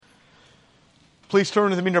Please turn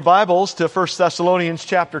with me in your Bibles to 1 Thessalonians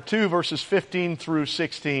chapter 2, verses 15 through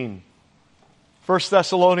 16. 1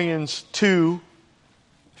 Thessalonians 2,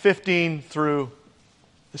 15 through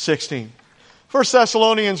 16. 1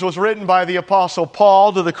 Thessalonians was written by the Apostle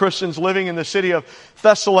Paul to the Christians living in the city of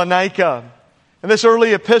Thessalonica. And this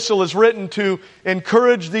early epistle is written to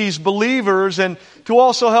encourage these believers and to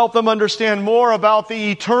also help them understand more about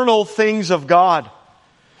the eternal things of God.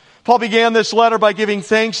 Paul began this letter by giving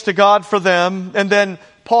thanks to God for them, and then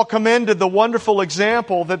Paul commended the wonderful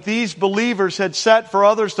example that these believers had set for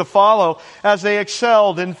others to follow as they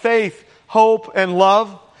excelled in faith, hope, and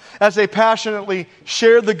love, as they passionately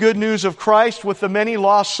shared the good news of Christ with the many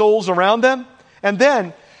lost souls around them, and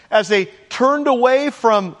then as they turned away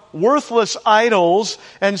from worthless idols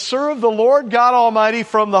and served the Lord God Almighty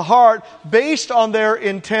from the heart based on their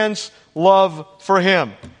intense love for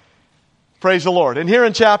Him. Praise the Lord. And here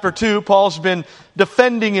in chapter 2, Paul's been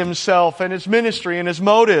defending himself and his ministry and his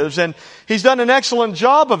motives, and he's done an excellent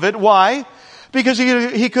job of it. Why? Because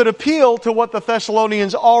he could appeal to what the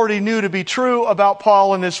Thessalonians already knew to be true about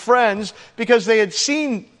Paul and his friends, because they had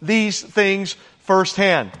seen these things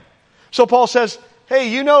firsthand. So Paul says, hey,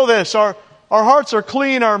 you know this. Our hearts are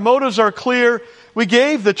clean. Our motives are clear. We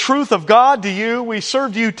gave the truth of God to you. We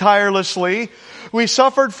served you tirelessly. We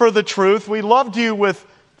suffered for the truth. We loved you with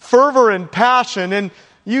fervor and passion, and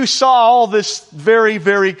you saw all this very,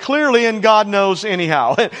 very clearly, and God knows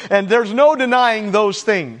anyhow. And there's no denying those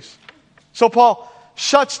things. So Paul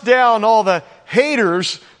shuts down all the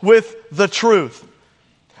haters with the truth.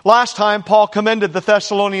 Last time, Paul commended the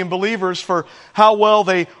Thessalonian believers for how well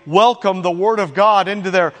they welcomed the Word of God into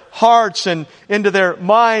their hearts and into their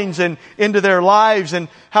minds and into their lives, and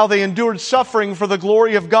how they endured suffering for the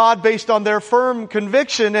glory of God based on their firm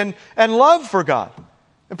conviction and love for God.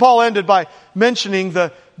 And Paul ended by mentioning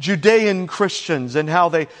the Judean Christians and how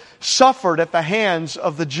they suffered at the hands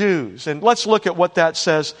of the Jews. And let's look at what that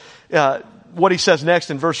says, what he says next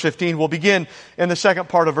in verse 15. We'll begin in the second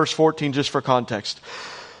part of verse 14 just for context.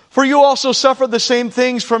 For you also suffered the same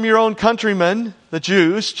things from your own countrymen, the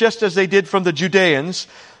Jews, just as they did from the Judeans,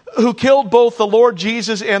 who killed both the Lord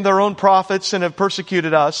Jesus and their own prophets and have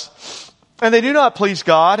persecuted us. And they do not please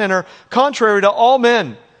God and are contrary to all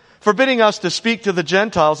men, forbidding us to speak to the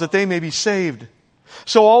Gentiles that they may be saved.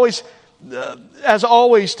 So as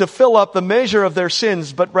always, to fill up the measure of their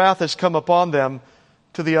sins, but wrath has come upon them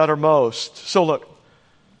to the uttermost. So look,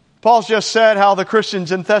 Paul's just said how the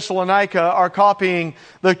Christians in Thessalonica are copying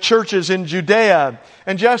the churches in Judea.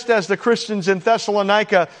 And just as the Christians in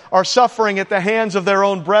Thessalonica are suffering at the hands of their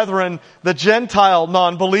own brethren, the Gentile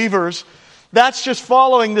non-believers, that's just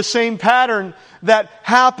following the same pattern that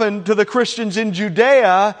happened to the Christians in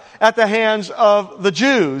Judea at the hands of the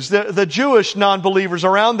Jews, the Jewish non-believers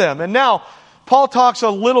around them. And now, Paul talks a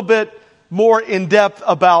little bit more in depth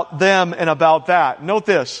about them and about that. Note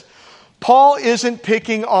this. Paul isn't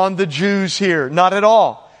picking on the Jews here, not at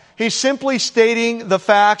all. He's simply stating the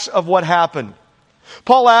facts of what happened.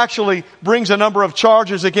 Paul actually brings a number of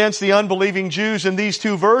charges against the unbelieving Jews in these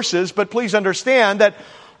two verses, but please understand that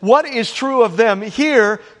what is true of them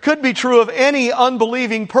here could be true of any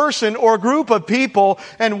unbelieving person or group of people,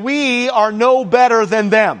 and we are no better than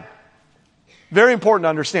them. Very important to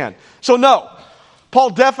understand. So no, Paul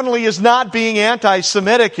definitely is not being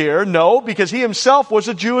anti-Semitic here. No, because he himself was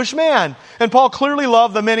a Jewish man. And Paul clearly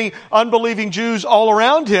loved the many unbelieving Jews all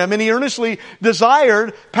around him, and he earnestly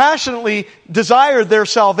passionately desired their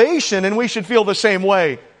salvation, and we should feel the same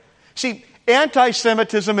way. See,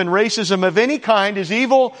 anti-Semitism and racism of any kind is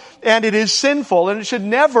evil, and it is sinful, and it should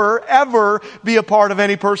never, ever be a part of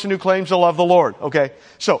any person who claims to love the Lord. Okay?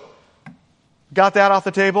 So, got that off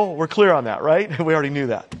the table? We're clear on that, right? We already knew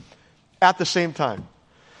that. At the same time,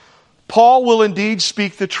 Paul will indeed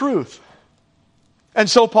speak the truth. And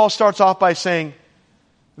so Paul starts off by saying,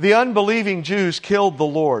 the unbelieving Jews killed the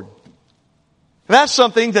Lord. That's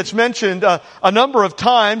something that's mentioned a number of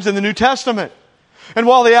times in the New Testament. And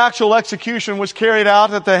while the actual execution was carried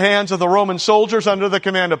out at the hands of the Roman soldiers under the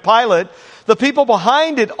command of Pilate, the people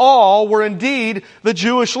behind it all were indeed the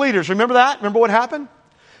Jewish leaders. Remember that? Remember what happened?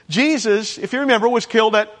 Jesus, if you remember, was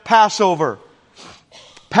killed at Passover.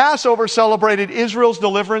 Passover celebrated Israel's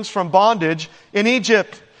deliverance from bondage in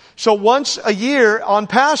Egypt. So once a year on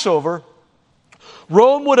Passover,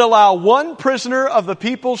 Rome would allow one prisoner of the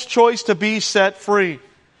people's choice to be set free.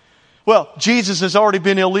 Well, Jesus has already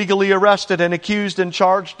been illegally arrested and accused and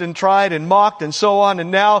charged and tried and mocked and so on. And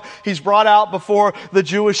now he's brought out before the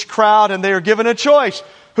Jewish crowd and they are given a choice.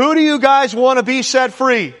 Who do you guys want to be set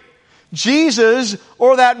free? Jesus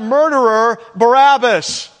or that murderer,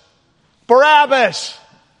 Barabbas? Barabbas.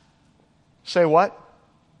 Say what?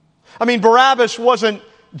 I mean, Barabbas wasn't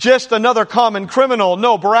just another common criminal.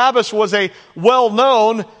 No, Barabbas was a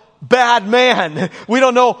well-known bad man. We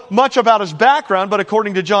don't know much about his background, but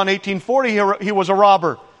according to John 18:40, he was a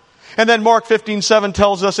robber. And then Mark 15:7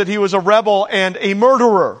 tells us that he was a rebel and a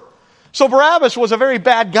murderer. So Barabbas was a very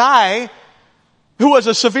bad guy who was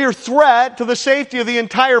a severe threat to the safety of the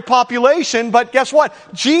entire population. But guess what?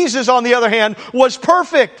 Jesus, on the other hand, was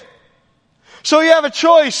perfect. So you have a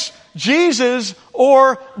choice, Jesus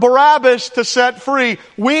or Barabbas to set free.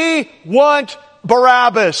 We want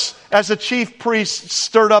Barabbas, as the chief priest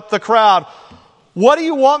stirred up the crowd. What do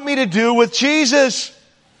you want me to do with Jesus?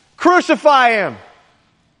 Crucify him.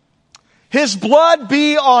 His blood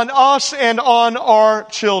be on us and on our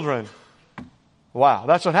children. Wow,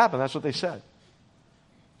 that's what happened. That's what they said.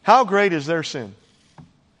 How great is their sin?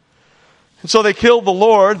 And so they killed the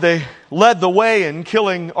Lord. They led the way in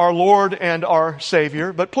killing our Lord and our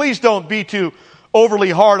Savior. But please don't be too overly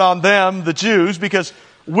hard on them, the Jews, because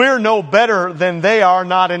we're no better than they are,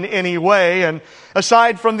 not in any way. And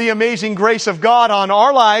aside from the amazing grace of God on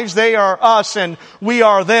our lives, they are us and we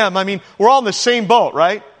are them. I mean, we're all in the same boat,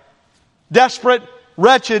 right? Desperate,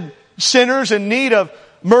 wretched sinners in need of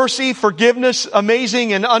mercy, forgiveness,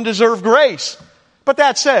 amazing and undeserved grace. But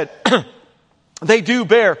that said, they do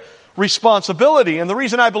bear responsibility. And the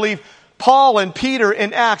reason I believe Paul and Peter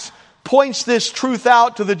in Acts points this truth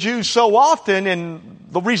out to the Jews so often, and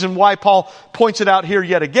the reason why Paul points it out here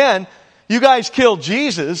yet again, you guys killed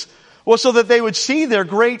Jesus, was so that they would see their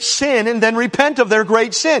great sin and then repent of their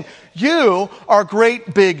great sin. You are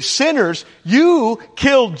great big sinners. You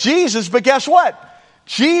killed Jesus, but guess what?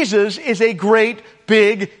 Jesus is a great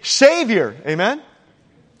big Savior. Amen?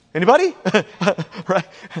 Anybody? Right?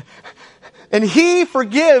 And He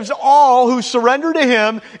forgives all who surrender to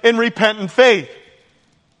Him in repentant faith.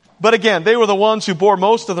 But again, they were the ones who bore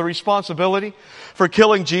most of the responsibility for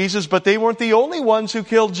killing Jesus, but they weren't the only ones who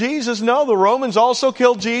killed Jesus. No, the Romans also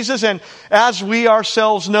killed Jesus, and as we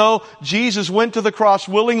ourselves know, Jesus went to the cross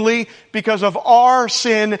willingly because of our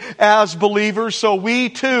sin as believers, so we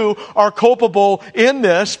too are culpable in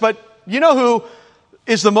this. But you know who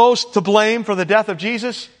is the most to blame for the death of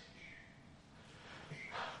Jesus?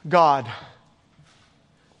 God.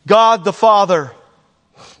 God the Father.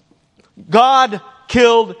 God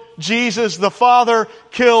killed Jesus. The Father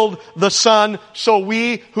killed the Son so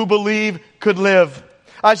we who believe could live.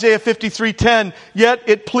 Isaiah 53:10, yet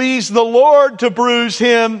it pleased the Lord to bruise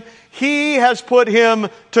him. He has put him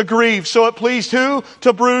to grief. So it pleased who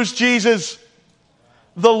to bruise Jesus?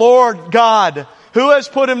 The Lord God. Who has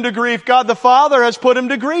put him to grief? God the Father has put him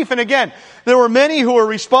to grief. And again, there were many who were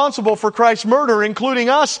responsible for Christ's murder, including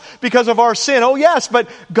us, because of our sin. Oh yes, but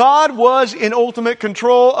God was in ultimate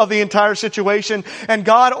control of the entire situation. And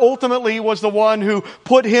God ultimately was the one who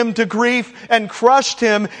put him to grief and crushed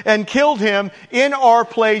him and killed him in our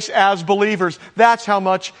place as believers. That's how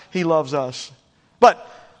much He loves us. But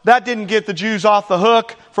that didn't get the Jews off the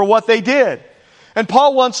hook for what they did. And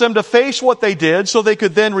Paul wants them to face what they did so they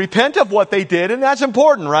could then repent of what they did. And that's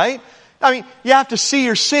important, right? I mean, you have to see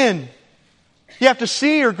your sin. You have to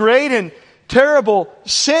see your great and terrible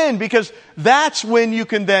sin, because that's when you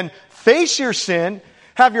can then face your sin,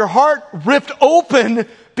 have your heart ripped open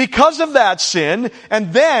because of that sin,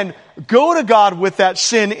 and then go to God with that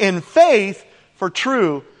sin in faith for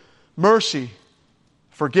true mercy,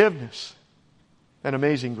 forgiveness, and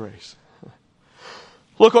amazing grace.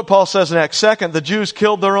 Look what Paul says in Acts. Second, the Jews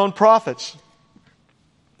killed their own prophets.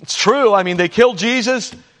 It's true. I mean, they killed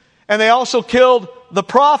Jesus and they also killed the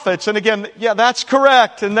prophets. And again, yeah, that's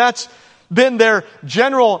correct. And that's been their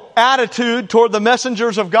general attitude toward the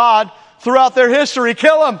messengers of God throughout their history.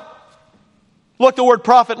 Kill them. Look, the word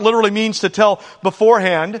prophet literally means to tell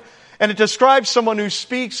beforehand. And it describes someone who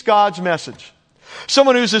speaks God's message.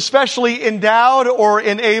 Someone who's especially endowed or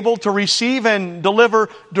enabled to receive and deliver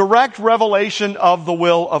direct revelation of the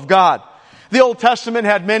will of God. The Old Testament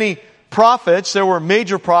had many prophets. There were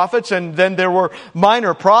major prophets and then there were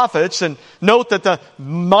minor prophets. And note that the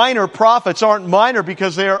minor prophets aren't minor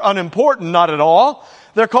because they are unimportant, not at all.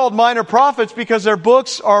 They're called minor prophets because their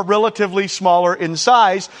books are relatively smaller in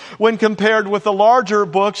size when compared with the larger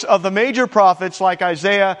books of the major prophets like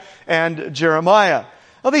Isaiah and Jeremiah.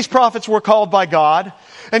 Now, these prophets were called by God,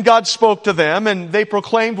 and God spoke to them, and they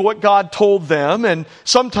proclaimed what God told them, and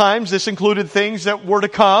sometimes this included things that were to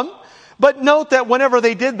come. But note that whenever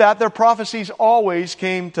they did that, their prophecies always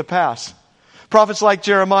came to pass. Prophets like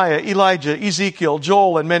Jeremiah, Elijah, Ezekiel,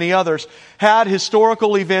 Joel, and many others had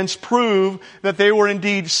historical events prove that they were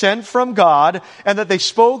indeed sent from God, and that they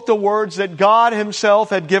spoke the words that God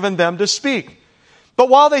Himself had given them to speak. But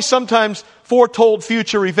while they sometimes foretold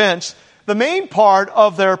future events, the main part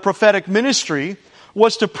of their prophetic ministry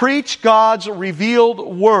was to preach God's revealed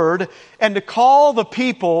word and to call the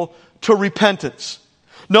people to repentance.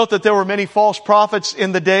 Note that there were many false prophets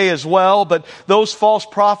in the day as well, but those false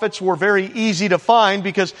prophets were very easy to find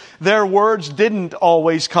because their words didn't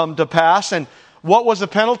always come to pass. And what was the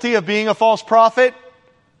penalty of being a false prophet?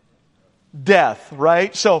 Death,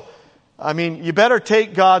 right? So, you better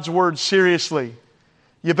take God's word seriously.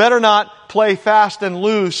 You better not play fast and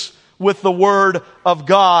loose with the Word of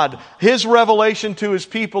God. His revelation to His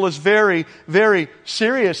people is very, very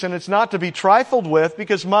serious, and it's not to be trifled with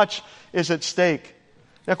because much is at stake.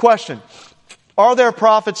 Now, question. Are there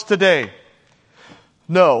prophets today?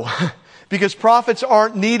 No. Because prophets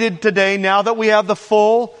aren't needed today now that we have the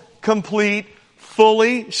full, complete,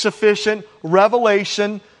 fully sufficient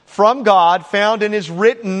revelation from God found in His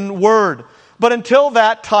written Word. But until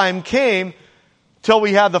that time came, till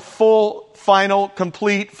we had the full, final,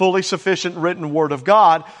 complete, fully sufficient written Word of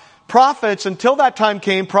God, prophets, until that time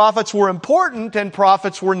came, prophets were important and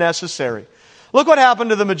prophets were necessary. Look what happened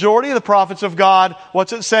to the majority of the prophets of God.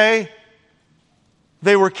 What's it say?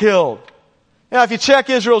 They were killed. Now, if you check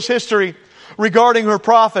Israel's history regarding her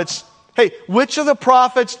prophets, hey, which of the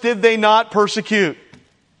prophets did they not persecute?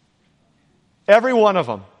 Every one of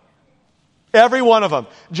them. Every one of them.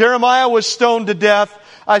 Jeremiah was stoned to death.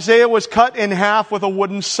 Isaiah was cut in half with a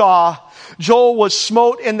wooden saw. Joel was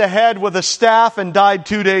smote in the head with a staff and died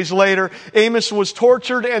 2 days later. Amos was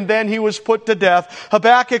tortured and then he was put to death.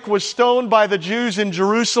 Habakkuk was stoned by the Jews in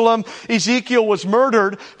Jerusalem. Ezekiel was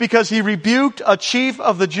murdered because he rebuked a chief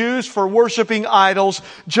of the Jews for worshiping idols.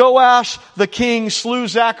 Joash the king slew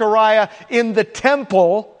Zechariah in the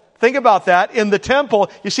temple. Think about that, in the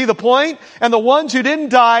temple. You see the point? And the ones who didn't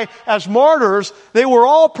die as martyrs, they were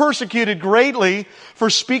all persecuted greatly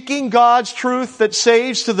for speaking God's truth that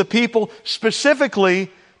saves to the people,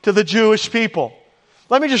 specifically to the Jewish people.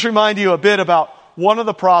 Let me just remind you a bit about one of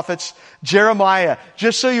the prophets, Jeremiah,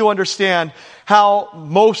 just so you understand how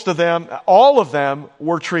most of them, all of them,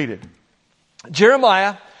 were treated.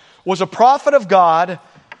 Jeremiah was a prophet of God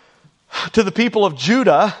to the people of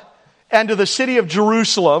Judah and to the city of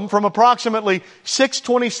Jerusalem from approximately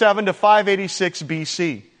 627 to 586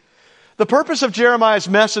 BC. The purpose of Jeremiah's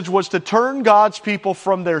message was to turn God's people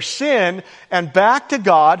from their sin and back to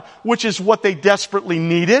God, which is what they desperately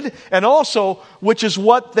needed, and also which is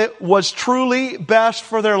what was truly best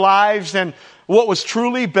for their lives and what was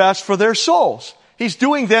truly best for their souls. He's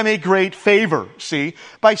doing them a great favor, see,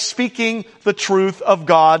 by speaking the truth of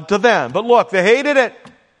God to them. But look, they hated it.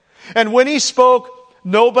 And when he spoke,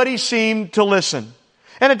 nobody seemed to listen.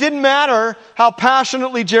 And it didn't matter how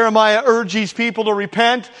passionately Jeremiah urged these people to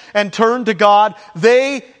repent and turn to God.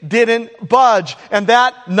 They didn't budge. And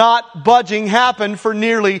that not budging happened for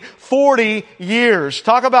nearly 40 years.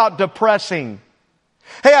 Talk about depressing.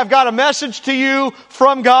 Hey, I've got a message to you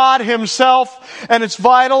from God Himself, and it's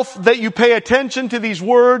vital that you pay attention to these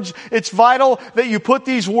words. It's vital that you put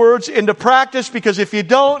these words into practice, because if you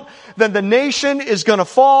don't, then the nation is going to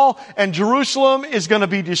fall and Jerusalem is going to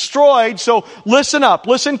be destroyed. So listen up,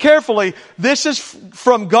 listen carefully. This is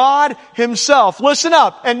from God Himself. Listen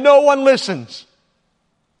up, and no one listens.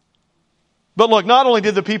 But look, not only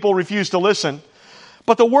did the people refuse to listen,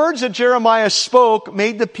 but the words that Jeremiah spoke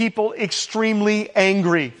made the people extremely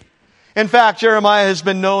angry. In fact, Jeremiah has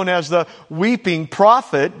been known as the weeping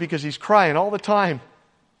prophet because he's crying all the time.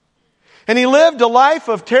 And he lived a life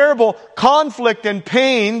of terrible conflict and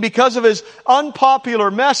pain because of his unpopular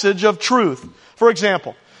message of truth. For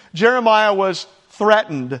example, Jeremiah was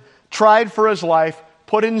threatened, tried for his life,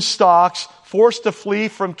 put in stocks, forced to flee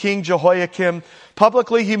from King Jehoiakim,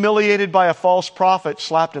 publicly humiliated by a false prophet,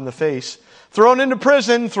 slapped in the face, thrown into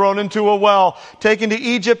prison, thrown into a well, taken to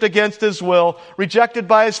Egypt against his will, rejected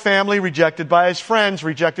by his family, rejected by his friends,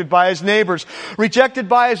 rejected by his neighbors, rejected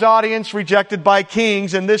by his audience, rejected by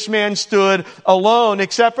kings, and this man stood alone,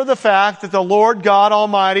 except for the fact that the Lord God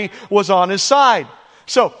Almighty was on his side.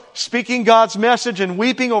 So, speaking God's message and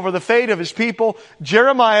weeping over the fate of His people,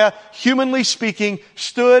 Jeremiah, humanly speaking,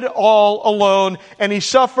 stood all alone, and he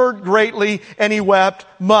suffered greatly, and he wept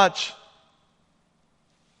much.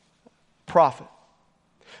 Prophet.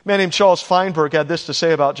 A man named Charles Feinberg had this to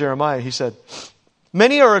say about Jeremiah. He said,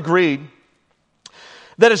 "Many are agreed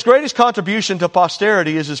that his greatest contribution to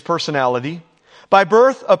posterity is his personality. By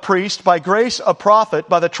birth a priest, by grace a prophet,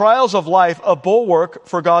 by the trials of life a bulwark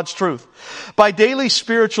for God's truth. By daily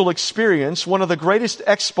spiritual experience, one of the greatest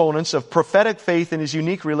exponents of prophetic faith in his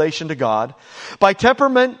unique relation to God. By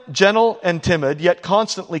temperament, gentle and timid, yet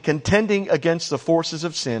constantly contending against the forces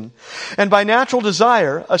of sin. And by natural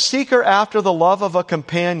desire, a seeker after the love of a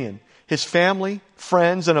companion, his family,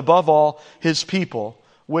 friends, and above all, his people,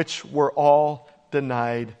 which were all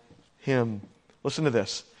denied him. Listen to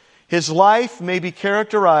this. His life may be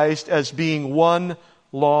characterized as being one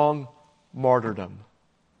long martyrdom.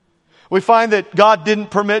 We find that God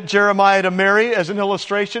didn't permit Jeremiah to marry as an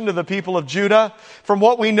illustration to the people of Judah. From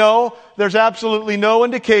what we know, there's absolutely no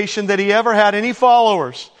indication that he ever had any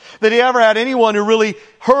followers, that he ever had anyone who really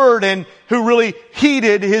heard and who really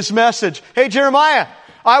heeded his message. Hey, Jeremiah,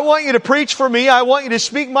 I want you to preach for me. I want you to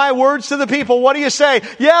speak my words to the people. What do you say?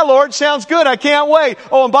 Yeah, Lord, sounds good. I can't wait.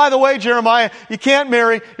 Oh, and by the way, Jeremiah, you can't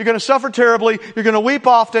marry. You're going to suffer terribly. You're going to weep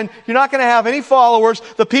often. You're not going to have any followers.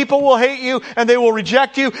 The people will hate you and they will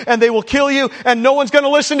reject you and they will kill you and no one's going to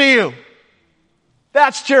listen to you.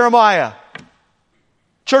 That's Jeremiah.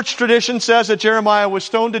 Church tradition says that Jeremiah was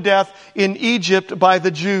stoned to death in Egypt by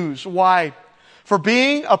the Jews. Why? For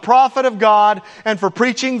being a prophet of God and for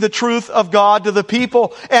preaching the truth of God to the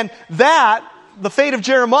people. And that, the fate of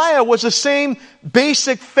Jeremiah, was the same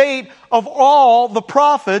basic fate of all the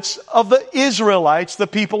prophets of the Israelites, the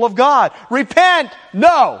people of God. Repent!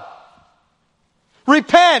 No!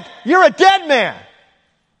 Repent! You're a dead man!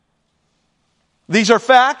 These are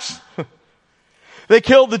facts. They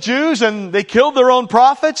killed the Jews and they killed their own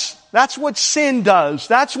prophets. That's what sin does.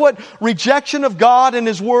 That's what rejection of God and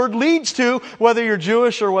His Word leads to, whether you're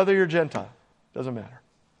Jewish or whether you're Gentile. Doesn't matter.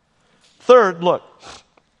 Third, look,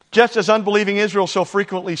 just as unbelieving Israel so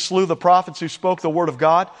frequently slew the prophets who spoke the Word of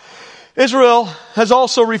God, Israel has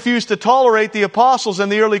also refused to tolerate the apostles and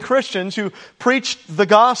the early Christians who preached the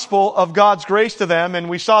gospel of God's grace to them. And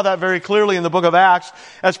we saw that very clearly in the book of Acts,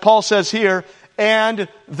 as Paul says here, and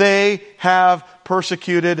they have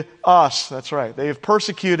persecuted us. That's right. They have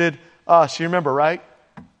persecuted us. You remember, right?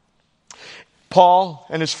 Paul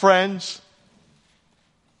and his friends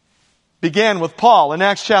began with Paul. In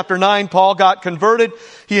Acts chapter 9, Paul got converted.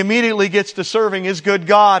 He immediately gets to serving his good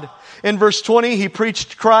God. In verse 20, he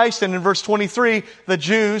preached Christ, and in verse 23, the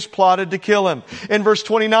Jews plotted to kill him. In verse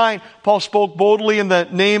 29, Paul spoke boldly in the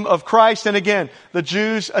name of Christ, and again, the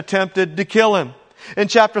Jews attempted to kill him. In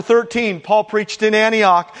chapter 13, Paul preached in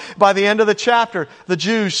Antioch. By the end of the chapter, the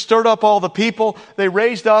Jews stirred up all the people. They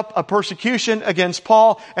raised up a persecution against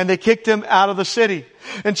Paul, and they kicked him out of the city.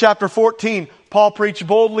 In chapter 14, Paul preached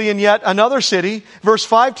boldly in yet another city. Verse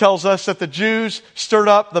 5 tells us that the Jews stirred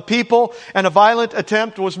up the people, and a violent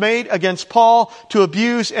attempt was made against Paul to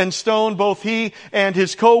abuse and stone both he and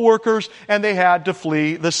his co-workers, and they had to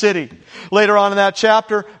flee the city. Later on in that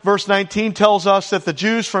chapter, verse 19 tells us that the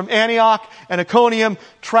Jews from Antioch and Iconium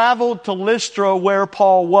traveled to Lystra where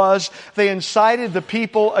Paul was. They incited the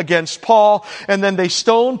people against Paul, and then they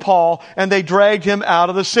stoned Paul, and they dragged him out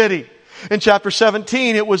of the city. In chapter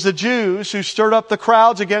 17, it was the Jews who stirred up the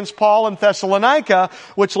crowds against Paul in Thessalonica,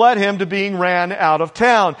 which led him to being ran out of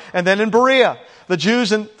town. And then in Berea, the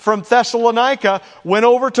Jews from Thessalonica went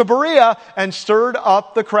over to Berea and stirred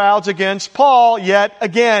up the crowds against Paul yet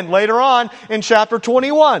again. Later on in chapter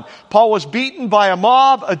 21, Paul was beaten by a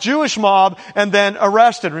mob, a Jewish mob, and then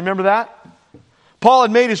arrested. Remember that? Paul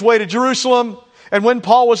had made his way to Jerusalem. And when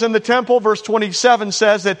Paul was in the temple, verse 27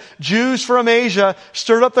 says that Jews from Asia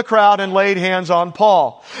stirred up the crowd and laid hands on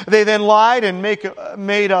Paul. They then lied and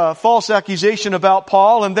made a false accusation about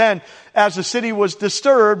Paul. And then, as the city was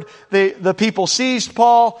disturbed, the people seized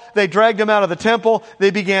Paul. They dragged him out of the temple.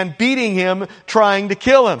 They began beating him, trying to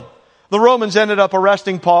kill him. The Romans ended up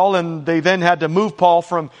arresting Paul, and they then had to move Paul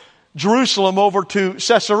from Jerusalem over to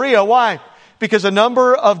Caesarea. Why? Because a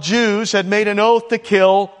number of Jews had made an oath to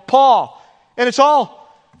kill Paul. And it's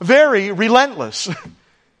all very relentless.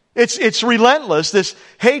 It's relentless, this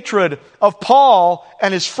hatred of Paul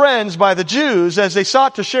and his friends by the Jews as they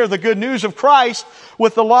sought to share the good news of Christ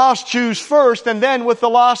with the lost Jews first and then with the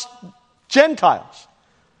lost Gentiles.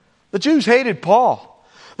 The Jews hated Paul,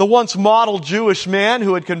 the once model Jewish man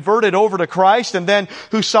who had converted over to Christ and then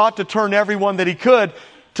who sought to turn everyone that he could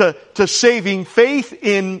to saving faith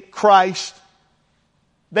in Christ.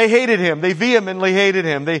 They hated him. They vehemently hated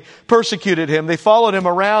him. They persecuted him. They followed him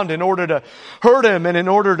around in order to hurt him and in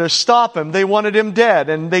order to stop him. They wanted him dead.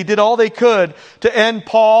 And they did all they could to end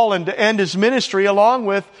Paul and to end his ministry along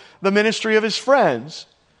with the ministry of his friends.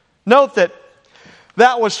 Note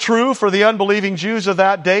that was true for the unbelieving Jews of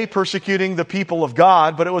that day persecuting the people of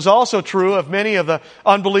God, but it was also true of many of the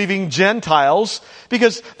unbelieving Gentiles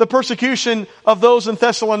because the persecution of those in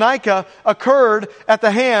Thessalonica occurred at the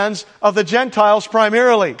hands of the Gentiles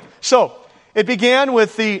primarily. So, it began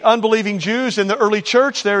with the unbelieving Jews in the early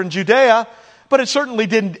church there in Judea, but it certainly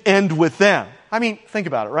didn't end with them. I mean, think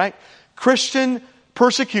about it, right? Christian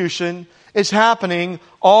persecution is happening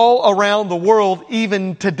all around the world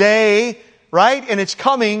even today, right? And it's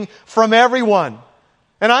coming from everyone.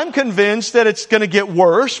 And I'm convinced that it's going to get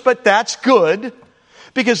worse, but that's good,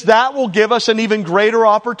 because that will give us an even greater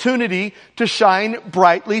opportunity to shine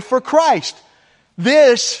brightly for Christ.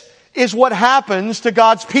 This is what happens to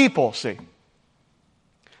God's people, see.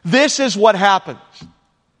 This is what happens.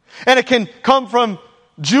 And it can come from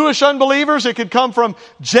Jewish unbelievers. It could come from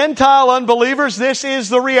Gentile unbelievers. This is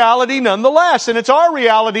the reality nonetheless. And it's our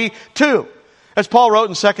reality too. As Paul wrote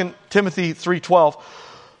in 2 Timothy 3:12,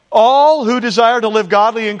 all who desire to live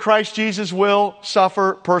godly in Christ Jesus will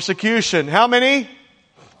suffer persecution. How many?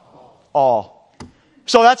 All.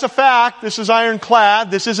 So that's a fact. This is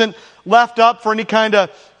ironclad. This isn't left up for any kind of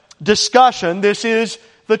discussion. This is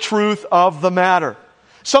the truth of the matter.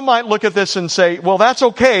 Some might look at this and say, well, that's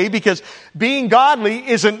okay because being godly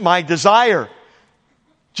isn't my desire.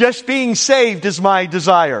 Just being saved is my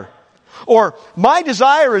desire. Or my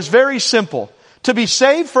desire is very simple. To be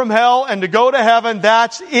saved from hell and to go to heaven,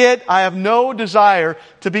 that's it. I have no desire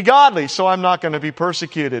to be godly, so I'm not going to be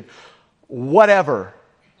persecuted. Whatever.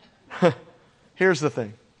 Here's the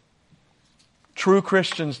thing. True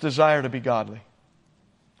Christians desire to be godly.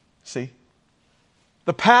 See?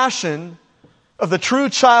 The passion of the true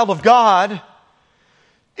child of God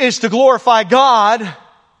is to glorify God.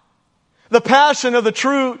 The passion of the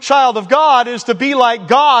true child of God is to be like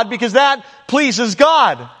God because that pleases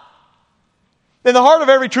God. In the heart of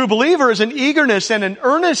every true believer is an eagerness and an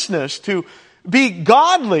earnestness to be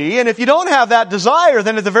godly. And if you don't have that desire,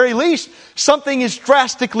 then at the very least, something is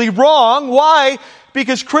drastically wrong. Why?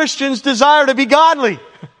 Because Christians desire to be godly.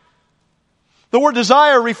 The word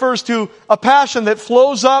desire refers to a passion that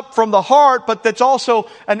flows up from the heart, but that's also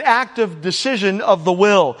an active decision of the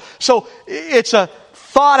will. So it's a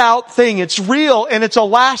thought out thing. It's real and it's a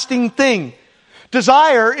lasting thing.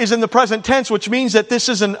 Desire is in the present tense, which means that this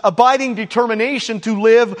is an abiding determination to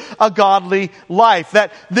live a godly life.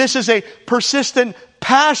 That this is a persistent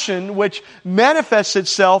passion which manifests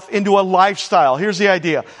itself into a lifestyle. Here's the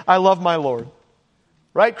idea. I love my Lord.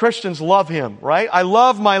 Right? Christians love Him, right? I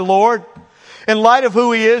love my Lord. In light of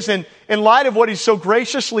who He is and in light of what He's so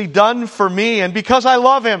graciously done for me, and because I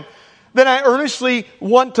love Him, then I earnestly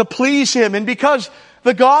want to please Him. And because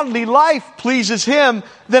the godly life pleases Him,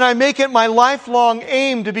 then I make it my lifelong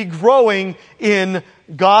aim to be growing in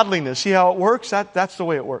godliness. See how it works? That's the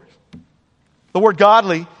way it works. The word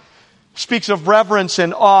godly speaks of reverence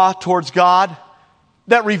and awe towards God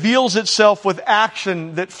that reveals itself with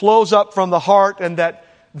action that flows up from the heart and that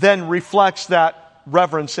then reflects that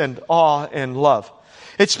reverence and awe and love.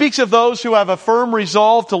 It speaks of those who have a firm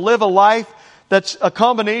resolve to live a life that's a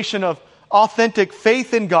combination of authentic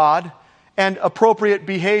faith in God and appropriate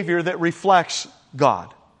behavior that reflects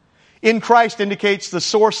God. In Christ indicates the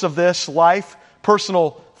source of this life,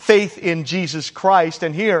 personal faith in Jesus Christ.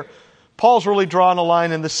 And here, Paul's really drawing a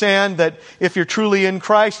line in the sand that if you're truly in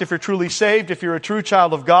Christ, if you're truly saved, if you're a true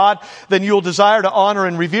child of God, then you'll desire to honor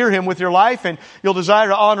and revere Him with your life, and you'll desire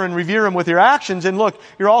to honor and revere Him with your actions. And look,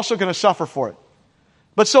 you're also going to suffer for it.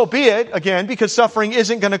 But so be it, again, because suffering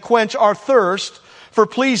isn't going to quench our thirst for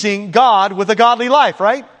pleasing God with a godly life,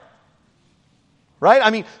 right? Right?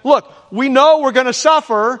 I mean, look, we know we're going to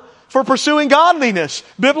suffer for pursuing godliness.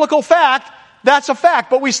 Biblical fact. That's a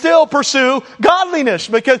fact, but we still pursue godliness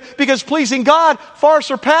because pleasing God far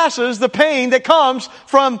surpasses the pain that comes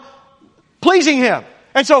from pleasing Him.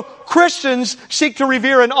 And so Christians seek to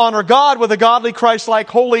revere and honor God with a godly, Christ-like,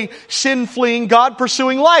 holy, sin-fleeing,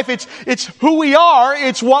 God-pursuing life. It's who we are,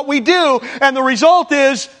 it's what we do, and the result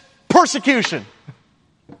is persecution.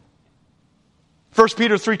 1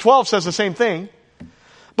 Peter 3:12 says the same thing.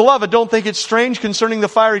 Beloved, don't think it's strange concerning the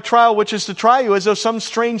fiery trial which is to try you as though some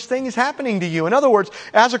strange thing is happening to you. In other words,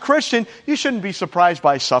 as a Christian, you shouldn't be surprised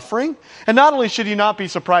by suffering. And not only should you not be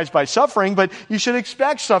surprised by suffering, but you should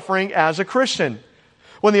expect suffering as a Christian.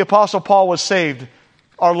 When the Apostle Paul was saved,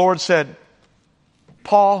 our Lord said,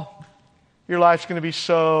 Paul, your life's going to be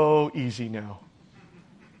so easy now.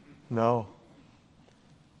 No.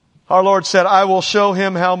 Our Lord said, I will show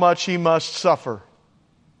him how much he must suffer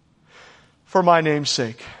for my name's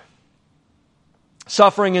sake.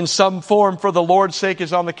 Suffering in some form for the Lord's sake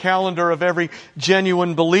is on the calendar of every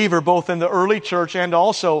genuine believer, both in the early church and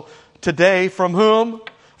also today. From whom?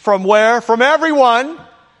 From where? From everyone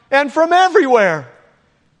and from everywhere.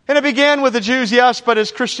 And it began with the Jews, yes, but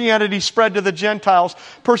as Christianity spread to the Gentiles,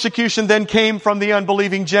 persecution then came from the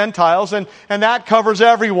unbelieving Gentiles, and that covers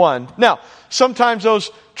everyone. Now, sometimes those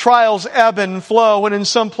trials ebb and flow, and in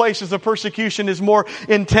some places the persecution is more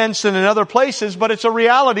intense than in other places, but it's a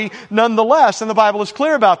reality nonetheless, and the Bible is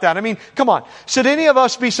clear about that. I mean, come on. Should any of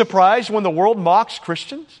us be surprised when the world mocks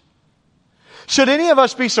Christians? Should any of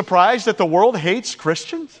us be surprised that the world hates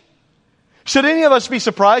Christians? Should any of us be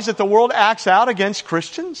surprised that the world acts out against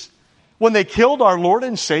Christians when they killed our Lord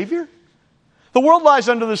and Savior? The world lies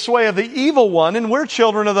under the sway of the evil one, and we're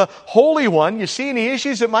children of the Holy One. You see any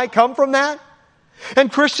issues that might come from that?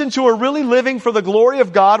 And Christians who are really living for the glory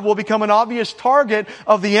of God will become an obvious target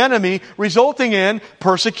of the enemy, resulting in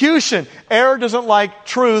persecution. Error doesn't like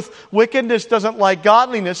truth, wickedness doesn't like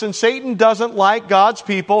godliness, and Satan doesn't like God's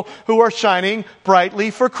people who are shining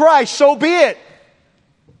brightly for Christ. So be it.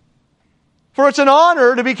 For it's an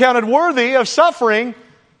honor to be counted worthy of suffering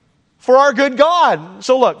for our good God.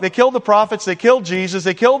 So look, they killed the prophets, they killed Jesus,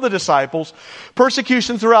 they killed the disciples.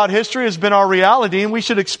 Persecution throughout history has been our reality, and we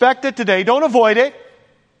should expect it today. Don't avoid it.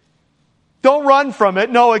 Don't run from it.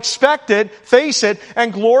 No, expect it, face it,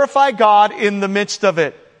 and glorify God in the midst of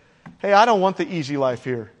it. Hey, I don't want the easy life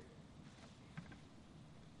here.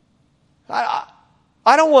 I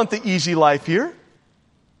don't want the easy life here.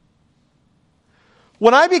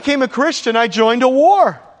 When I became a Christian, I joined a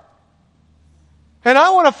war. And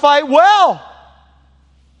I want to fight well.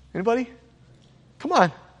 Anybody? Come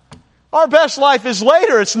on. Our best life is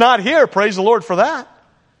later. It's not here. Praise the Lord for that.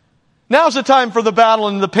 Now's the time for the battle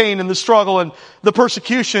and the pain and the struggle and the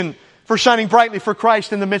persecution for shining brightly for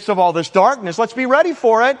Christ in the midst of all this darkness. Let's be ready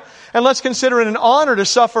for it. And let's consider it an honor to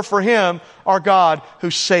suffer for Him, our God,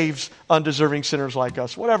 who saves undeserving sinners like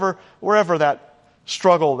us. Wherever that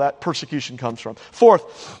struggle, that persecution comes from.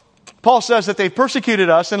 Fourth, Paul says that they persecuted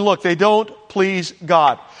us, and look, they don't please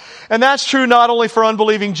God. And that's true not only for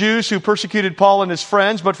unbelieving Jews who persecuted Paul and his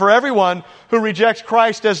friends, but for everyone who rejects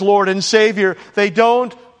Christ as Lord and Savior. They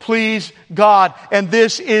don't please God, and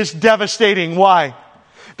this is devastating. Why?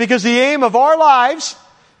 Because the aim of our lives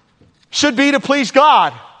should be to please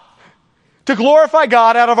God, to glorify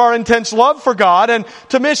God out of our intense love for God, and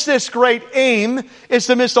to miss this great aim is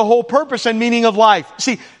to miss the whole purpose and meaning of life.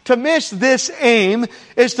 See, to miss this aim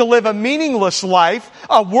is to live a meaningless life,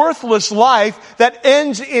 a worthless life that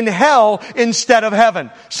ends in hell instead of heaven.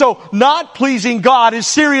 So, not pleasing God is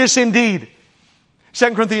serious indeed.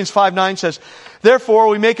 2 Corinthians 5:9 says, "Therefore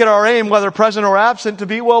we make it our aim, whether present or absent, to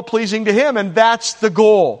be well-pleasing to Him," and that's the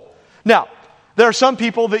goal. Now, there are some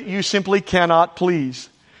people that you simply cannot please.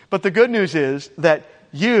 But the good news is that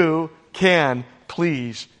you can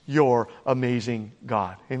please your amazing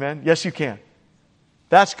God. Amen? Yes, you can.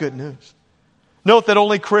 That's good news. Note that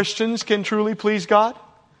only Christians can truly please God.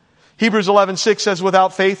 Hebrews 11:6 says,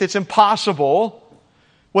 without faith it's impossible.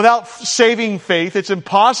 Without saving faith, it's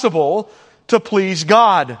impossible to please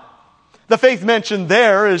God. The faith mentioned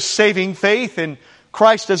there is saving faith in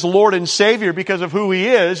Christ as Lord and Savior because of who He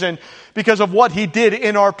is and because of what He did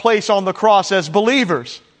in our place on the cross as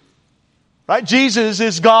believers. Right? Jesus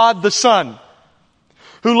is God the Son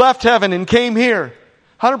who left heaven and came here.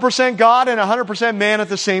 100% God and 100% man at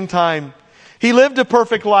the same time. He lived a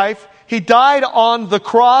perfect life. He died on the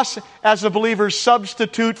cross as a believer's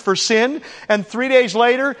substitute for sin. And 3 days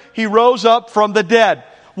later, He rose up from the dead.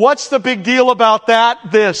 What's the big deal about that?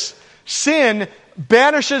 This. Sin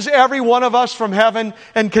banishes every one of us from heaven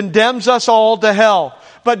and condemns us all to hell.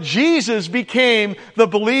 But Jesus became the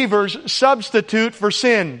believer's substitute for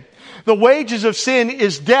sin. The wages of sin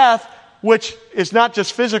is death, which is not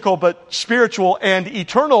just physical, but spiritual and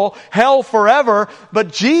eternal, hell forever.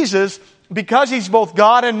 But Jesus, because He's both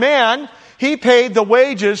God and man, He paid the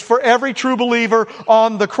wages for every true believer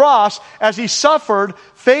on the cross as He suffered,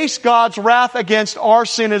 faced God's wrath against our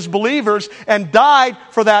sin as believers, and died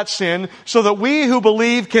for that sin so that we who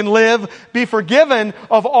believe can live, be forgiven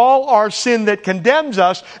of all our sin that condemns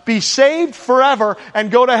us, be saved forever,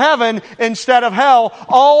 and go to heaven instead of hell,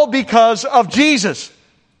 all because of Jesus.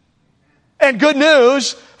 And good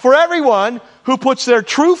news for everyone who puts their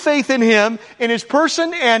true faith in Him, in His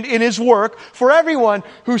person and in His work, for everyone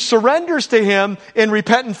who surrenders to Him in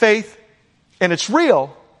repentant faith, and it's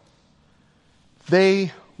real,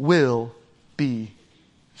 they will be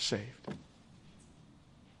saved.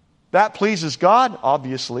 That pleases God,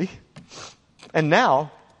 obviously. And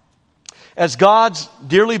now, as God's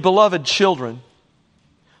dearly beloved children,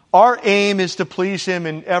 our aim is to please Him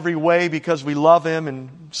in every way because we love Him, and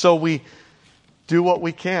so we do what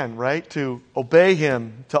we can, right? To obey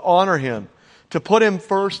Him, to honor Him, to put Him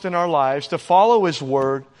first in our lives, to follow His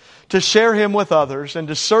Word, to share Him with others, and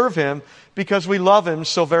to serve Him because we love Him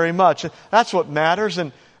so very much. That's what matters,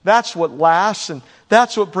 and that's what lasts, and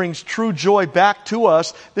that's what brings true joy back to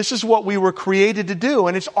us. This is what we were created to do,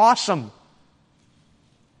 and it's awesome.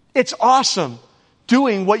 It's awesome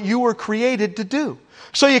doing what you were created to do.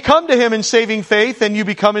 So you come to Him in saving faith and you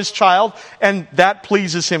become His child, and that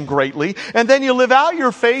pleases Him greatly. And then you live out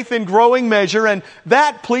your faith in growing measure, and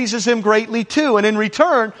that pleases Him greatly too. And in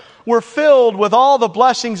return, we're filled with all the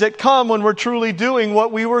blessings that come when we're truly doing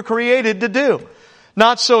what we were created to do.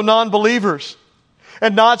 Not so non-believers.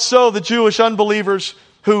 And not so the Jewish unbelievers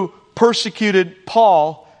who persecuted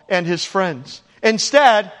Paul and his friends.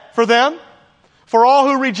 Instead, for them, for all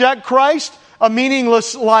who reject Christ, a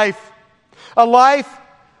meaningless life. A life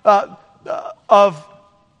of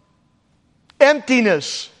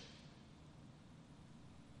emptiness.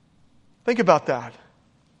 Think about that.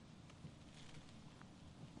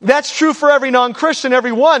 That's true for every non-Christian,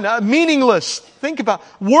 every one. Meaningless. Think about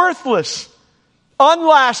worthless,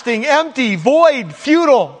 unlasting, empty, void,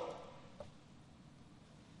 futile.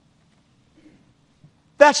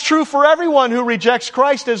 That's true for everyone who rejects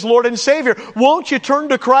Christ as Lord and Savior. Won't you turn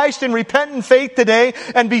to Christ in repentant faith today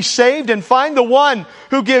and be saved and find the one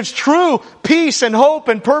who gives true peace and hope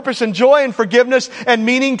and purpose and joy and forgiveness and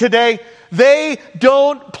meaning today? They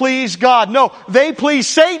don't please God. No, they please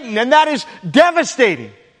Satan, and that is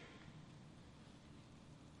devastating.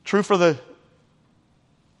 True for the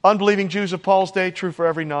unbelieving Jews of Paul's day, true for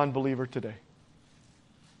every non-believer today.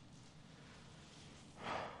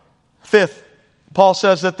 Fifth, Paul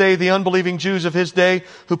says that they, the unbelieving Jews of his day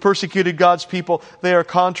who persecuted God's people, they are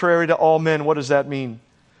contrary to all men. What does that mean?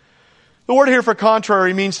 The word here for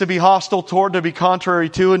contrary means to be hostile toward, to be contrary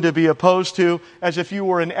to, and to be opposed to, as if you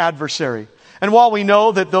were an adversary. And while we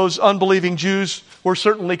know that those unbelieving Jews were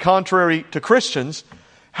certainly contrary to Christians,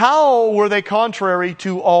 how were they contrary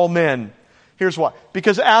to all men? Here's why.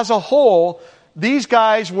 Because as a whole, these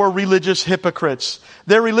guys were religious hypocrites.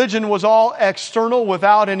 Their religion was all external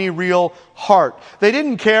without any real heart. They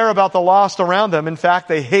didn't care about the lost around them. In fact,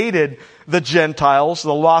 they hated the Gentiles,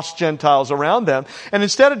 the lost Gentiles around them. And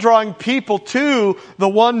instead of drawing people to the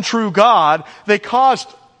one true God, they caused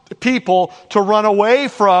people to run away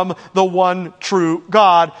from the one true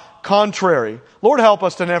God, contrary. Lord help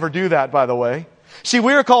us to never do that, by the way. See,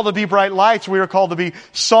 we are called to be bright lights. We are called to be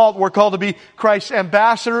salt. We're called to be Christ's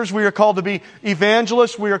ambassadors. We are called to be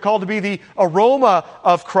evangelists. We are called to be the aroma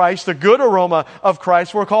of Christ, the good aroma of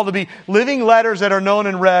Christ. We're called to be living letters that are known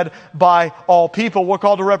and read by all people. We're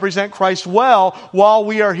called to represent Christ well while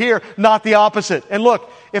we are here, not the opposite. And look,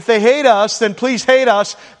 if they hate us, then please hate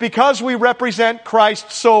us because we represent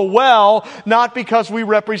Christ so well, not because we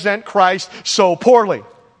represent Christ so poorly.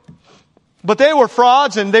 But they were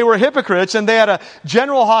frauds and they were hypocrites and they had a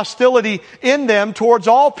general hostility in them towards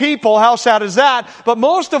all people. How sad is that? But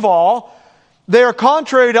most of all, they are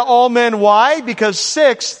contrary to all men. Why? Because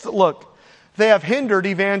sixth, look, they have hindered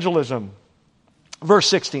evangelism. Verse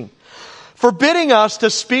 16. Forbidding us to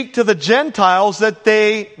speak to the Gentiles that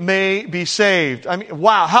they may be saved. I mean,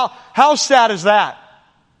 wow, how sad is that?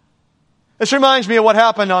 This reminds me of what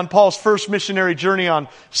happened on Paul's first missionary journey on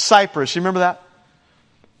Cyprus. You remember that?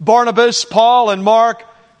 Barnabas, Paul, and Mark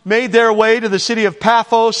made their way to the city of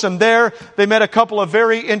Paphos, and there they met a couple of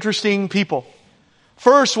very interesting people.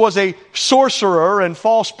 First was a sorcerer and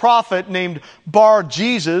false prophet named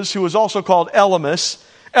Bar-Jesus, who was also called Elymas.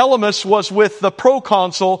 Elymas was with the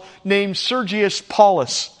proconsul named Sergius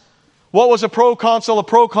Paulus. What was a proconsul? A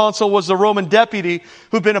proconsul was the Roman deputy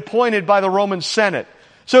who'd been appointed by the Roman Senate.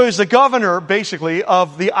 So he was the governor, basically,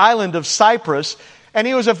 of the island of Cyprus, and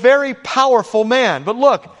he was a very powerful man. But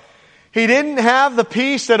look, he didn't have the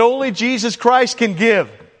peace that only Jesus Christ can give.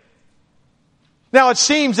 Now it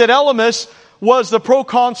seems that Elymas was the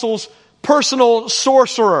proconsul's personal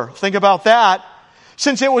sorcerer. Think about that.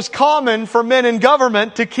 Since it was common for men in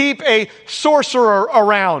government to keep a sorcerer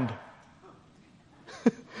around.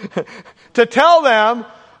 To tell them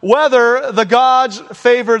whether the gods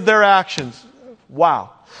favored their actions.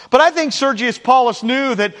 Wow. But I think Sergius Paulus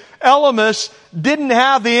knew that Elymas didn't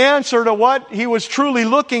have the answer to what he was truly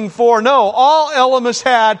looking for. No, all Elymas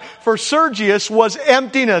had for Sergius was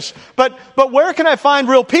emptiness. But where can I find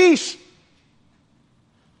real peace?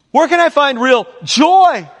 Where can I find real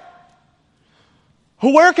joy?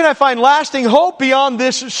 Where can I find lasting hope beyond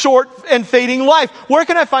this short and fading life? Where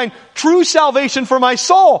can I find true salvation for my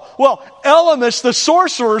soul? Well, Elymas, the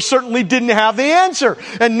sorcerer, certainly didn't have the answer.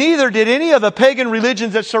 And neither did any of the pagan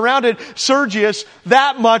religions that surrounded Sergius.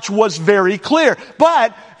 That much was very clear.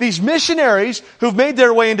 But these missionaries who've made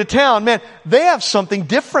their way into town, man, they have something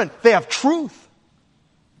different. They have truth.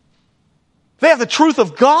 They have the truth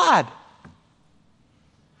of God.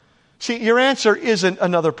 See, your answer isn't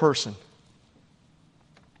another person.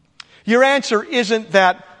 Your answer isn't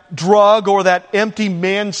that drug or that empty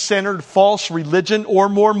man-centered false religion or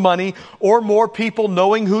more money or more people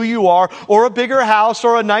knowing who you are or a bigger house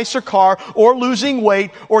or a nicer car or losing weight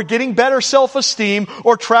or getting better self-esteem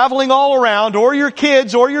or traveling all around or your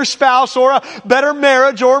kids or your spouse or a better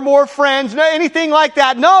marriage or more friends, anything like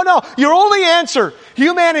that. No. Your only answer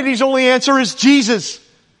Humanity's only answer is Jesus.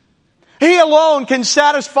 He alone can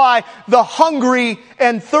satisfy the hungry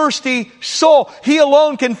and thirsty soul. He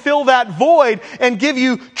alone can fill that void and give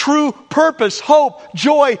you true purpose, hope,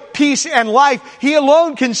 joy, peace, and life. He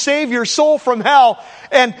alone can save your soul from hell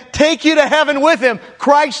and take you to heaven with Him.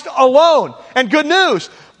 Christ alone. And good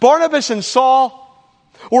news, Barnabas and Saul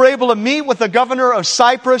were able to meet with the governor of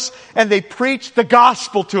Cyprus, and they preached the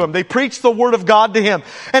gospel to him. They preached the word of God to him.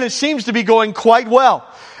 And it seems to be going quite well.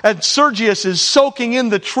 And Sergius is soaking in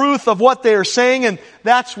the truth of what they are saying, and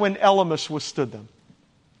that's when Elymas withstood them.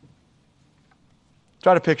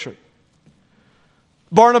 Try to picture it.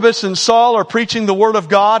 Barnabas and Saul are preaching the word of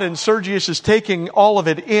God, and Sergius is taking all of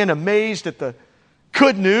it in, amazed at the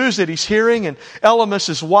good news that he's hearing, and Elymas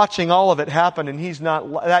is watching all of it happen, and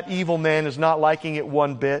that evil man is not liking it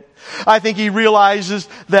one bit. I think he realizes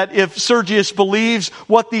that if Sergius believes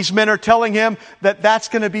what these men are telling him, that's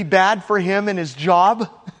going to be bad for him and his job.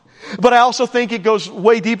 But I also think it goes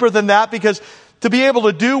way deeper than that, because to be able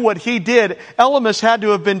to do what he did, Elymas had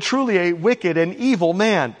to have been truly a wicked and evil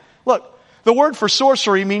man. Look, the word for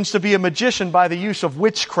sorcery means to be a magician by the use of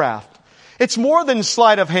witchcraft. It's more than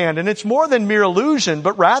sleight of hand, and it's more than mere illusion,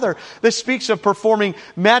 but rather this speaks of performing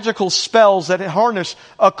magical spells that harness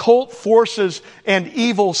occult forces and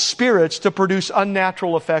evil spirits to produce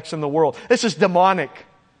unnatural effects in the world. This is demonic.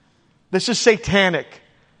 This is satanic.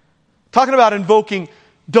 Talking about invoking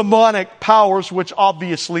demonic powers, which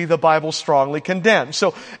obviously the Bible strongly condemns.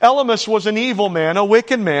 So Elymas was an evil man, a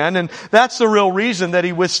wicked man, and that's the real reason that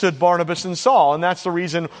he withstood Barnabas and Saul. And that's the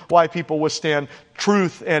reason why people withstand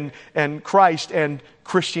truth and Christ and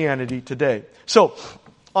Christianity today. So,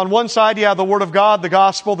 on one side you have the Word of God, the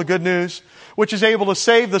gospel, the good news, which is able to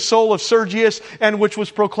save the soul of Sergius and which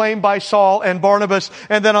was proclaimed by Saul and Barnabas.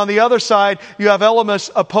 And then on the other side, you have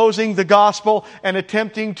Elymas opposing the gospel and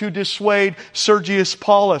attempting to dissuade Sergius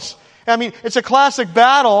Paulus. I mean, it's a classic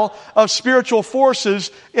battle of spiritual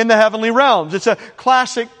forces in the heavenly realms. It's a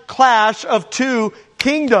classic clash of two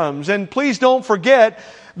kingdoms. And please don't forget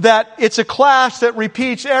that it's a clash that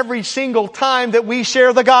repeats every single time that we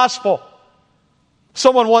share the gospel.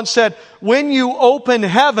 Someone once said, when you open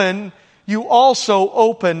heaven, you also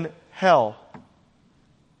open hell.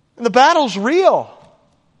 And the battle's real.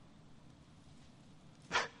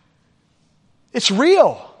 It's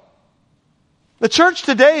real. The church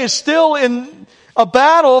today is still in a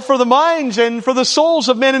battle for the minds and for the souls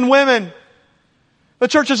of men and women. The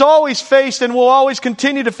church has always faced and will always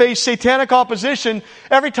continue to face satanic opposition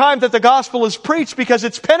every time that the gospel is preached, because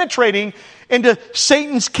it's penetrating into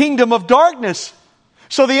Satan's kingdom of darkness.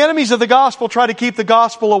 So the enemies of the gospel try to keep the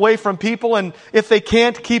gospel away from people, and if they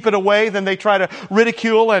can't keep it away, then they try to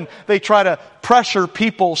ridicule and they try to pressure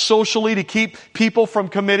people socially to keep people from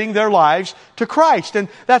committing their lives to Christ. And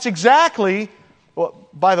that's exactly, well,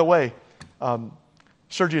 by the way,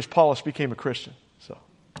 Sergius Paulus became a Christian, so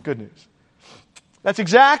good news. That's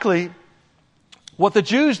exactly what the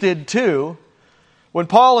Jews did too when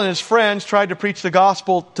Paul and his friends tried to preach the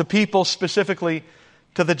gospel to people, specifically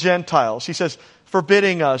to the Gentiles. He says,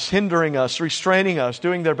 forbidding us, hindering us, restraining us,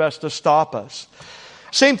 doing their best to stop us.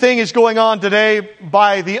 Same thing is going on today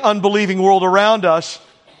by the unbelieving world around us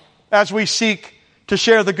as we seek to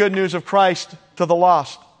share the good news of Christ to the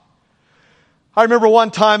lost. I remember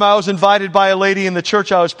one time I was invited by a lady in the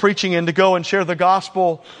church I was preaching in to go and share the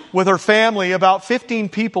gospel with her family, about 15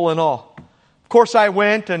 people in all. Of course, I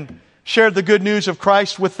went and shared the good news of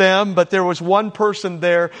Christ with them, but there was one person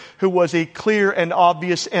there who was a clear and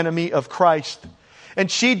obvious enemy of Christ. And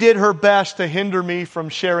she did her best to hinder me from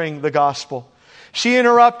sharing the gospel. She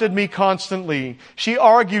interrupted me constantly. She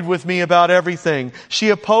argued with me about everything. She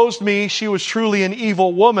opposed me. She was truly an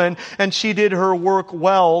evil woman, and she did her work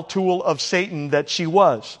well, tool of Satan that she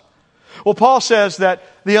was. Well, Paul says that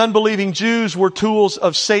the unbelieving Jews were tools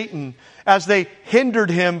of Satan as they hindered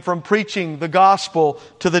him from preaching the gospel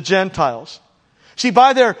to the Gentiles. See,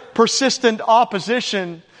 by their persistent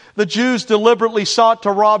opposition, the Jews deliberately sought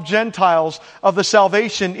to rob Gentiles of the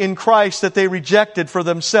salvation in Christ that they rejected for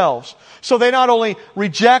themselves. So they not only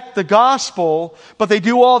reject the gospel, but they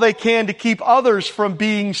do all they can to keep others from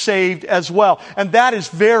being saved as well. And that is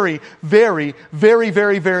very, very, very,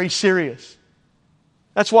 very, very serious.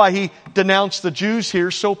 That's why he denounced the Jews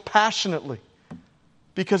here so passionately,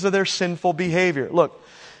 because of their sinful behavior. Look,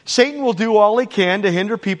 Satan will do all he can to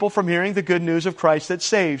hinder people from hearing the good news of Christ that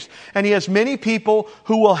saves. And he has many people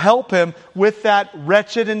who will help him with that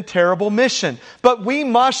wretched and terrible mission. But we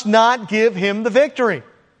must not give him the victory.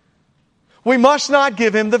 We must not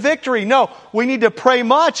give him the victory. No, we need to pray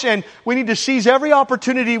much, and we need to seize every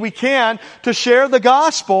opportunity we can to share the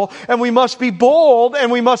gospel, and we must be bold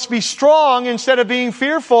and we must be strong instead of being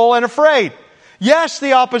fearful and afraid. Yes,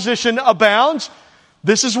 the opposition abounds.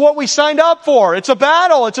 This is what we signed up for. It's a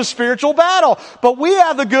battle. It's a spiritual battle. But we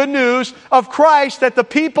have the good news of Christ that the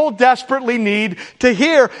people desperately need to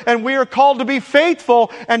hear. And we are called to be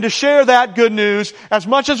faithful and to share that good news as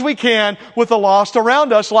much as we can with the lost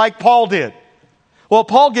around us, like Paul did. Well,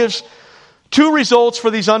 Paul gives two results for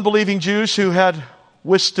these unbelieving Jews who had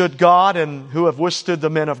withstood God and who have withstood the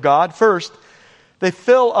men of God. First, they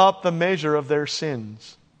fill up the measure of their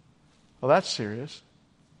sins. Well, that's serious.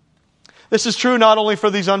 This is true not only for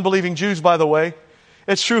these unbelieving Jews, by the way.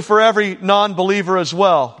 It's true for every non-believer as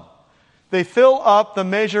well. They fill up the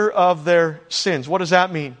measure of their sins. What does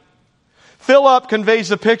that mean? Fill up conveys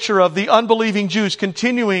the picture of the unbelieving Jews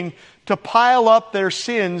continuing to pile up their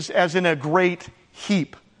sins as in a great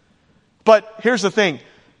heap. But here's the thing.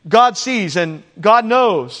 God sees and God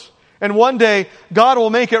knows. And one day, God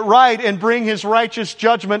will make it right and bring His righteous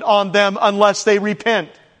judgment on them unless they repent.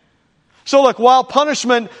 So look, while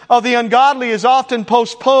punishment of the ungodly is often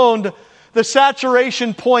postponed, the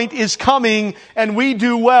saturation point is coming, and we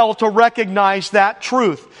do well to recognize that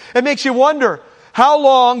truth. It makes you wonder how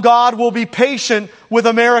long God will be patient with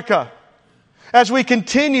America as we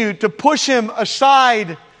continue to push Him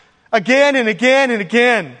aside again and again and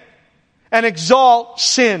again and exalt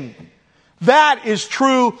sin. That is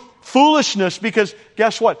true foolishness, because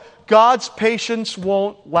guess what? God's patience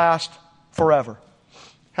won't last forever.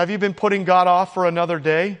 Have you been putting God off for another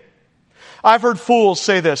day? I've heard fools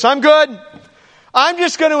say this: I'm good. I'm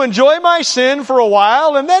just going to enjoy my sin for a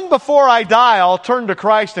while, and then before I die, I'll turn to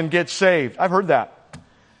Christ and get saved. I've heard that.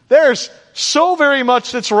 There's so very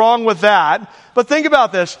much that's wrong with that. But think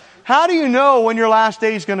about this. How do you know when your last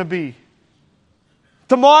day is going to be?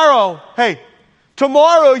 Tomorrow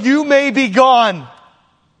you may be gone.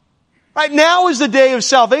 Right now is the day of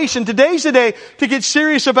salvation. Today's the day to get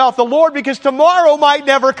serious about the Lord, because tomorrow might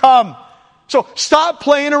never come. So stop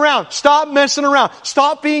playing around. Stop messing around.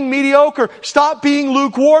 Stop being mediocre. Stop being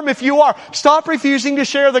lukewarm if you are. Stop refusing to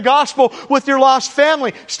share the gospel with your lost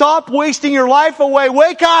family. Stop wasting your life away.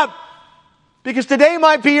 Wake up! Because today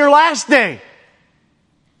might be your last day.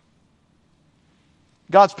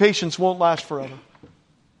 God's patience won't last forever.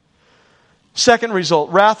 Second result,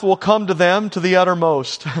 wrath will come to them to the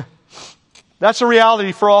uttermost. That's a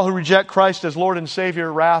reality for all who reject Christ as Lord and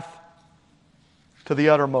Savior, wrath to the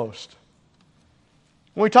uttermost.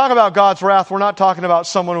 When we talk about God's wrath, we're not talking about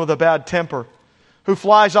someone with a bad temper who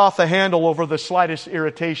flies off the handle over the slightest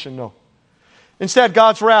irritation, no. Instead,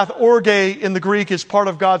 God's wrath, orge in the Greek, is part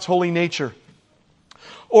of God's holy nature.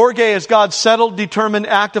 Orge is God's settled, determined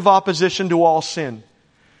act of opposition to all sin.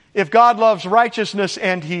 If God loves righteousness,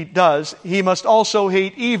 and He does, He must also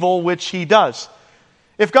hate evil, which He does.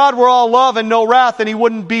 If God were all love and no wrath, then He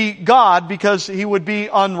wouldn't be God, because He would be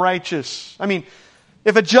unrighteous. I mean,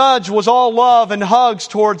 if a judge was all love and hugs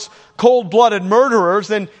towards cold-blooded murderers,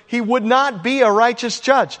 then He would not be a righteous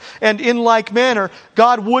judge. And in like manner,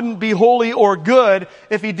 God wouldn't be holy or good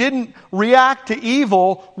if He didn't react to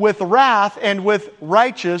evil with wrath and with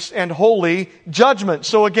righteous and holy judgment.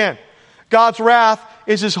 So again, God's wrath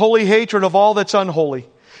is His holy hatred of all that's unholy.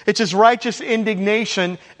 It's His righteous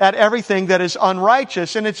indignation at everything that is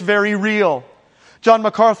unrighteous, and it's very real. John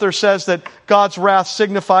MacArthur says that God's wrath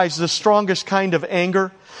signifies the strongest kind of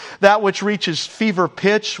anger, that which reaches fever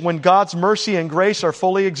pitch when God's mercy and grace are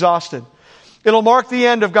fully exhausted. It'll mark the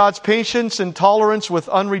end of God's patience and tolerance with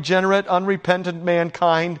unregenerate, unrepentant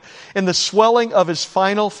mankind in the swelling of His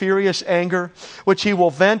final furious anger, which He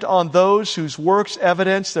will vent on those whose works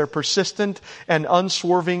evidence their persistent and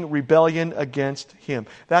unswerving rebellion against Him.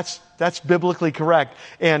 That's biblically correct,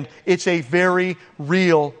 and it's a very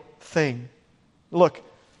real thing. Look,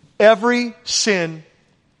 every sin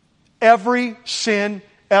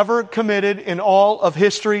ever committed in all of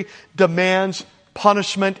history demands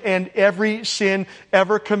punishment, and every sin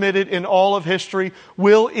ever committed in all of history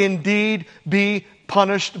will indeed be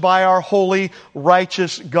punished by our holy,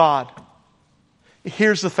 righteous God.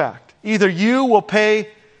 Here's the fact. Either you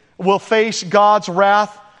will face God's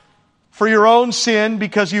wrath for your own sin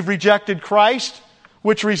because you've rejected Christ,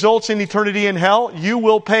 which results in eternity in hell. You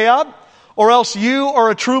will pay up. Or else you are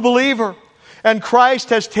a true believer, and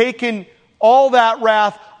Christ has taken all that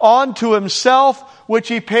wrath onto Himself, which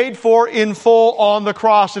He paid for in full on the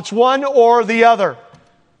cross. It's one or the other.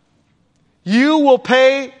 You will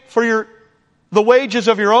pay for the wages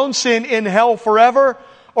of your own sin in hell forever,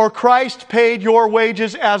 or Christ paid your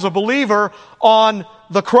wages as a believer on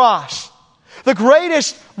the cross. The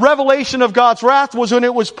greatest revelation of God's wrath was when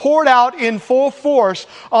it was poured out in full force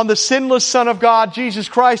on the sinless Son of God, Jesus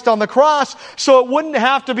Christ, on the cross, so it wouldn't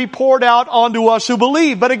have to be poured out onto us who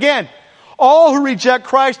believe. But again, all who reject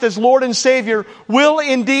Christ as Lord and Savior will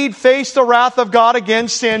indeed face the wrath of God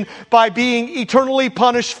against sin by being eternally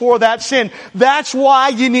punished for that sin. That's why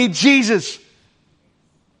you need Jesus.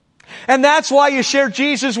 And that's why you share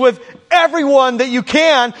Jesus with everyone that you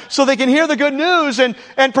can, so they can hear the good news and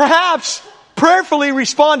perhaps prayerfully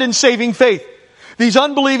respond in saving faith. These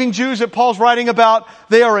unbelieving Jews that Paul's writing about,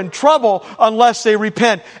 they are in trouble unless they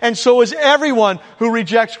repent. And so is everyone who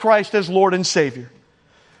rejects Christ as Lord and Savior.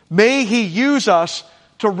 May He use us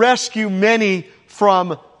to rescue many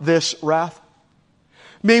from this wrath.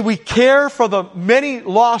 May we care for the many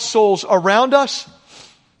lost souls around us.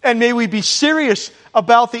 And may we be serious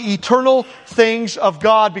about the eternal things of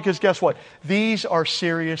God, because guess what? These are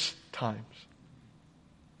serious times.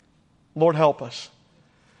 Lord, help us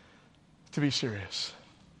to be serious.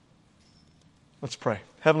 Let's pray.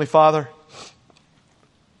 Heavenly Father,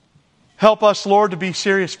 help us, Lord, to be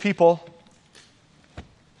serious people.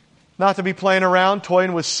 Not to be playing around,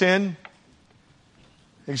 toying with sin,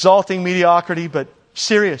 exalting mediocrity, but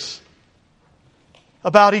serious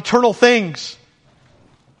about eternal things.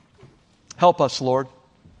 Help us, Lord.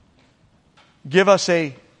 Give us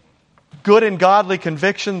a good and godly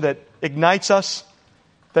conviction that ignites us,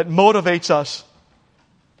 that motivates us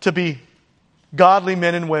to be godly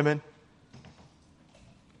men and women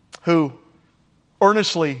who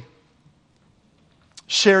earnestly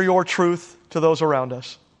share your truth to those around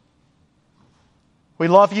us. We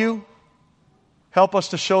love you. Help us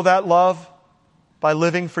to show that love by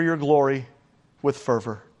living for your glory with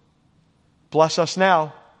fervor. Bless us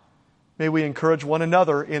now. May we encourage one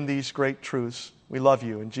another in these great truths. We love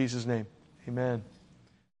you. In Jesus' name, amen.